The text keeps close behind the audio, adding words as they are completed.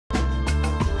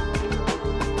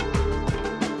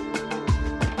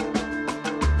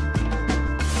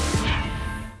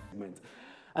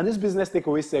And this business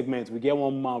takeaway segment, we get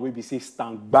one man we be say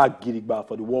stand back gidigba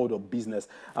for the world of business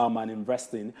and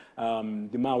investing.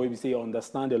 The man we be say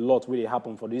understand a lot where they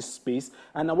happen for this space.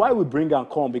 And why we bring and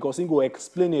come, because he go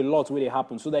explain a lot where they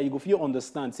happen so that you go feel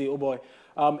understand, say, oh boy,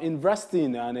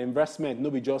 investing and investment, no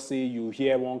be just say you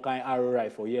hear one kind arrow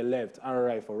right for here left, arrow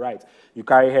right for right. You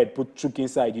carry head, put chook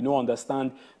inside. You don't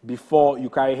understand before you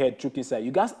carry head, chook inside.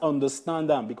 You guys understand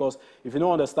them, because if you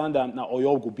don't understand them, now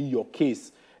oil will be your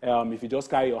case. If you just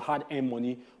carry your hard-earned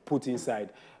money, put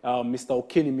inside. Mr.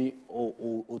 Okenimi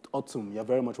Otum, you're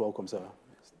very much welcome, sir.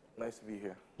 Nice to be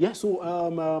here. Yeah,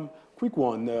 so quick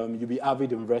one. You be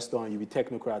avid investor and you be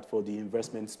technocrat for the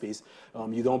investment space.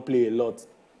 You don't play a lot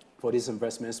for this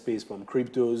investment space, from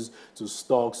cryptos to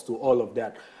stocks to all of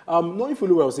that. Knowing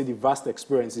fully well, say the vast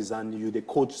experiences, and you they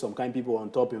coach some kind of people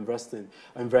on top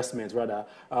investments rather.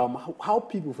 How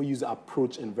people for use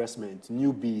approach investment,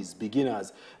 newbies,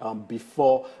 beginners,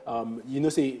 before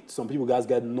say some people guys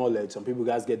get knowledge, some people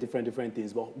guys get different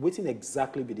things, but waiting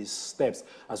exactly be the steps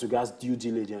as regards due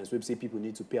diligence, we say people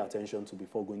need to pay attention to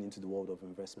before going into the world of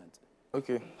investment.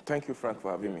 Okay, thank you, Frank, for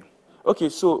having me. Okay,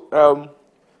 so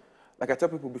like I tell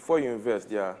people, before you invest,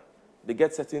 they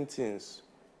get certain things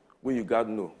where you got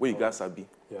know, where you got sabi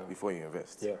before you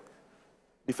invest. Yeah.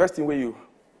 The first thing where you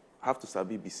have to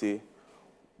sabi be say,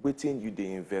 waiting you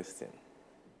they invest in,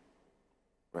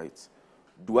 right?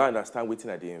 Do I understand waiting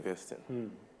I they invest in?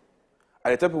 And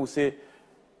I tell people say,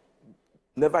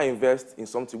 never invest in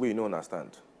something where you don't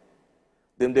understand.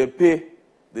 They pay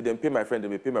my friend,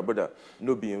 they pay my brother,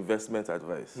 no be investment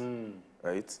advice,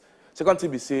 right? Second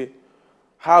thing be say,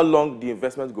 how long the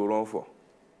investment go run for?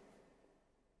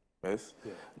 Yes.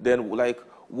 Yeah. Then,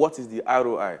 what is the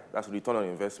ROI? That's return on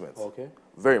investment. Okay.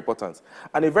 Very important.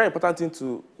 And a very important thing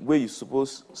to where you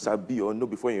suppose sabi or know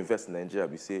before you invest in Nigeria,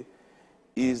 we say,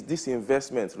 is this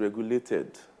investment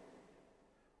regulated?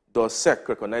 Does SEC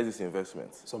recognize this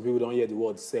investment? Some people don't hear the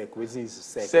word SEC. What is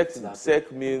SEC?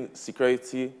 SEC means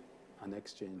Security and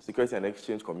Exchange. Security and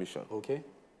Exchange Commission. Okay.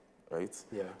 Right.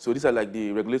 Yeah. So these are like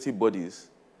the regulatory bodies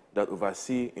that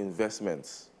oversee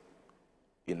investments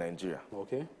in Nigeria.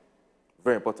 Okay.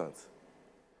 Very important.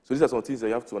 So these are some things that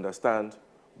you have to understand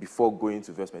before going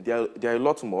into investment. There are a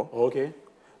lot more. Okay.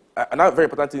 Another very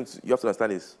important thing you have to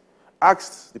understand is,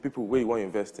 ask the people where you want to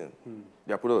invest in,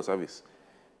 their product or service.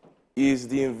 Is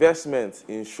the investment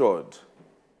insured?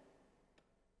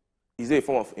 Is there a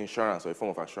form of insurance or a form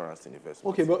of assurance in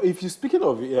investment? Okay, but if you're speaking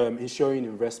of insuring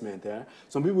investment,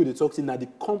 some people they talk saying that the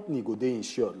company go they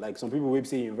insured. Like some people will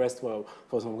say invest for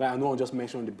some guy. I know I just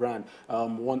mentioned the brand.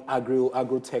 One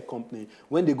agro tech company.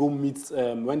 When they go meet,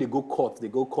 when they go court, they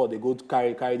go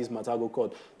carry this matter go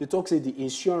court. They talk say the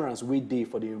insurance we day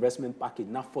for the investment package.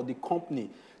 Now for the company,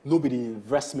 nobody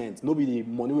investment, nobody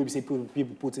money we say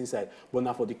people put inside, but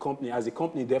now for the company. As a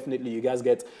company, definitely you guys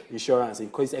get insurance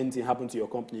in case anything happen to your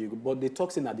company. But they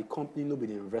talk saying that the company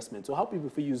nobody investment. So how people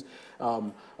feel use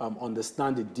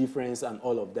understand the difference and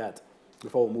all of that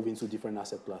before we move into different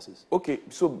asset classes. Okay,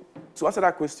 so to answer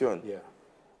that question, yeah,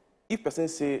 if person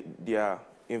say their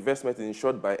investment is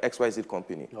insured by XYZ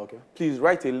company, okay, please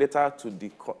write a letter to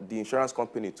the insurance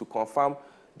company to confirm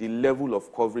the level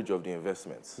of coverage of the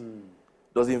investments.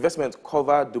 Does the investment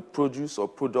cover the produce or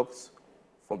products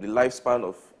from the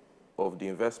lifespan of the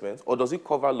investment, or does it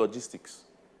cover logistics?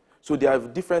 So they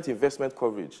have different investment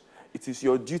coverage. It is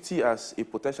your duty as a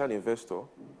potential investor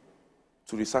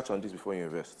to research on this before you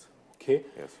invest. Okay.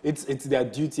 Yes. It's their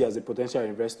duty as a potential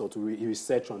investor to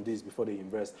research on this before they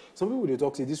invest. Some people they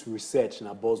talk say this research in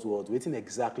a buzzword. Waiting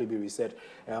exactly be research.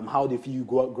 How they feel you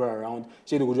go around.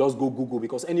 Say they will just go Google,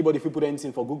 because anybody if you put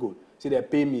anything for Google, say they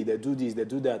pay me, they do this, they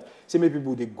do that. Say many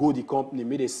people they go the company,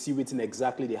 maybe they see waiting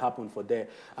exactly they happen for there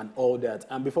and all that.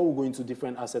 And before we go into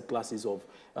different asset classes of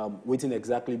waiting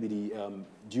exactly be the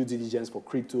due diligence for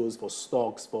cryptos, for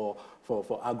stocks, for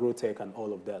agro-tech and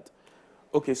all of that.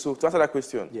 Okay, so to answer that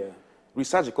question, yeah,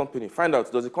 research the company. Find out,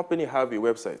 does the company have a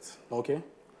website? Okay.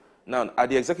 Now, are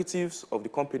the executives of the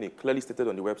company clearly stated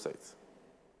on the website?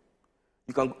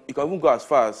 You can even go as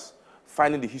far as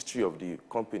finding the history of the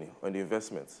company and the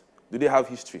investments. Do they have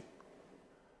history?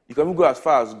 You can even go as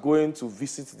far as going to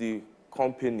visit the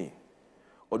company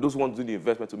or those who want to do the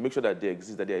investment to make sure that they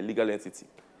exist, that they're a legal entity.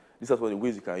 These are one of the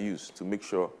ways you can use to make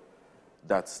sure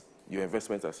that your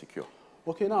investments are secure.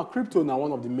 Okay, now crypto now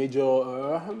one of the major,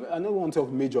 I don't want to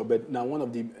talk major, but now one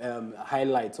of the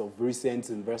highlights of recent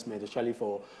investment, especially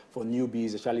for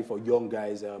newbies, especially for young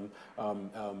guys, Gen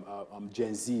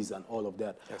Zs and all of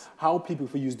that. Yes. How people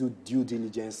use due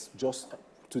diligence just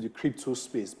to the crypto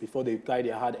space before they carry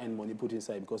their hard-earned money put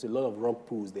inside, because a lot of rug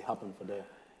pulls, they happen for there.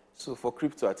 So for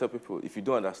crypto, I tell people, if you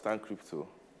don't understand crypto,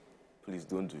 please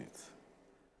don't do it.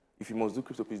 If you must do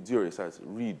crypto, please do your research,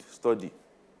 read, study.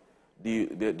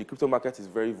 The crypto market is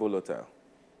very volatile.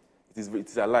 It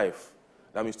is alive.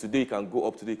 That means today it can go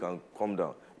up, today it can come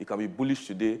down. It can be bullish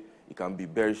today, it can be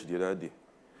bearish the other day.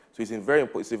 So it's very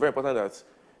important that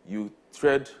you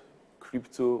tread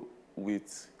crypto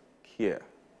with care.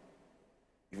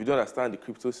 If you don't understand the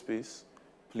crypto space,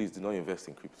 please do not invest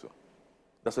in crypto.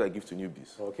 That's what I give to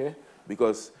newbies. Okay.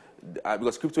 Because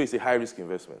crypto is a high-risk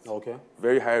investment. Okay.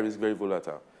 Very high risk, very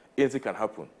volatile. Anything can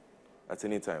happen at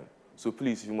any time. So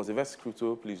please, if you must invest in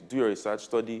crypto, please do your research,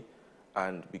 study,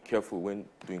 and be careful when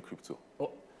doing crypto.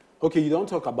 Oh, okay, you don't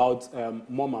talk about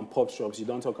mom and pop shops. You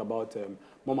don't talk about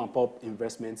mom and pop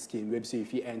investment scheme. Maybe say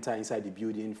if you enter inside the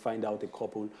building, find out a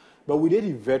couple. But we did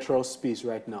the virtual space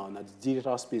right now, and the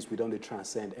digital space, we don't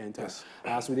transcend enter. Yes.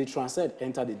 As we transcend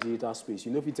enter the digital space,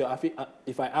 you know,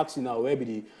 if I ask you now, where be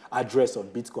the address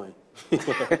of Bitcoin?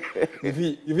 if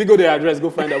you go the address, go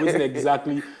find out what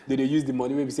exactly they use the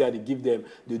money. Maybe say they give them,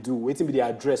 they do. Waiting be the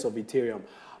address of Ethereum.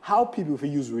 How people will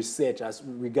use research as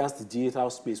regards to digital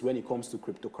space when it comes to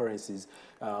cryptocurrencies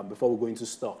before we go into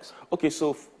stocks? Okay,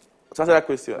 so to answer that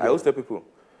question, I always tell people,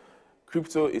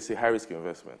 crypto is a high-risk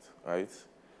investment, right?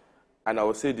 And I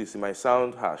will say this, it might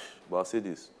sound harsh, but I'll say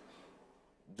this.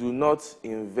 Do not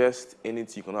invest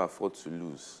anything you cannot afford to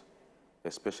lose,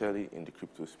 especially in the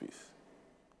crypto space,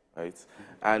 right?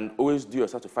 And always do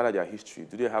yourself to find out their history.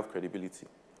 Do they have credibility?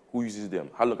 Who uses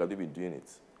them? How long have they been doing it?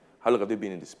 How long have they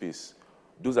been in the space?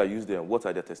 Those that use them, what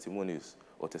are their testimonies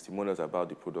or testimonials about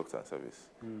the product and service?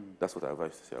 That's what I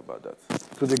advise to say about that.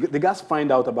 So the guys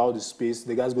find out about the space,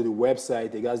 the guys go to the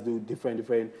website, the guys do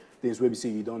different things where we say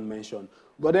you don't mention.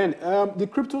 But then the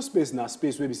crypto space now,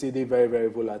 space where we say they're very, very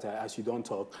volatile as you don't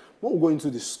talk. When we go into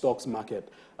the stocks market,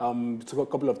 took a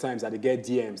couple of times that they get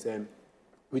DMs and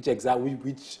which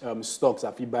stocks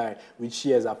have you buy, which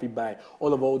shares have you buy,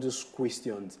 all those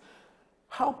questions.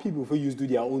 How people who do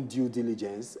their own due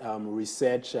diligence,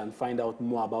 research, and find out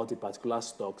more about a particular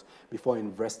stock before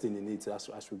investing in it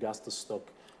as regards to stock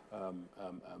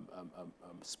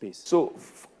space? So,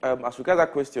 as regards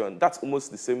that question, that's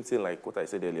almost the same thing like what I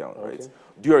said earlier on, right?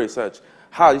 Do your research.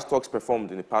 How are these stocks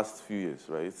performed in the past few years,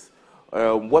 right?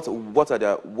 What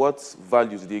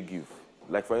values do they give?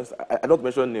 Like, for instance, I don't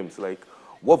mention names. Like,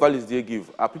 what values do they give?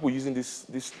 Are people using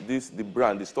the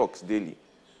brand, the stocks daily?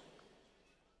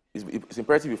 It's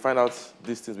imperative you find out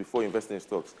these things before investing in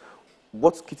stocks.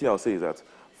 What key thing I'll say is that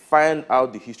find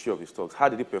out the history of the stocks. How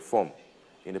did they perform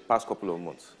in the past couple of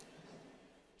months?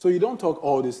 So you don't talk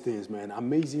all these things, man.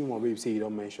 Amazing one way you say you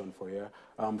don't mention for here.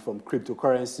 From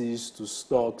cryptocurrencies to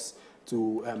stocks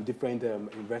to different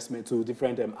investment to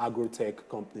different agro-tech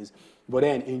companies. But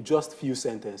then in just few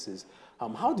sentences,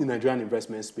 how the Nigerian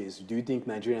investment space, do you think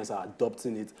Nigerians are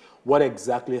adopting it? What is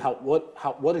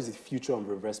the future of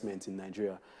investment in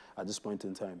Nigeria at this point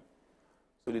in time?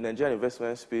 So the Nigerian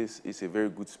investment space is a very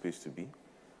good space to be.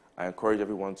 I encourage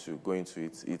everyone to go into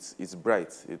it. It's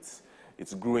bright, it's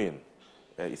growing,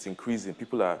 it's increasing.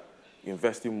 People are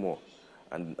investing more.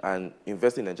 And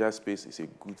investing in the Nigerian space is a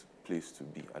good place to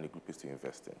be and a good place to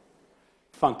invest in.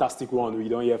 Fantastic one. We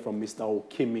don't hear from Mr.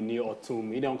 Okimini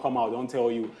Otum. He don't come out, don't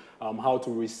tell you how to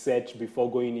research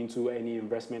before going into any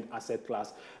investment asset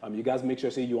class. You guys make sure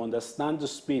you understand the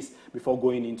space before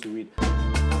going into it.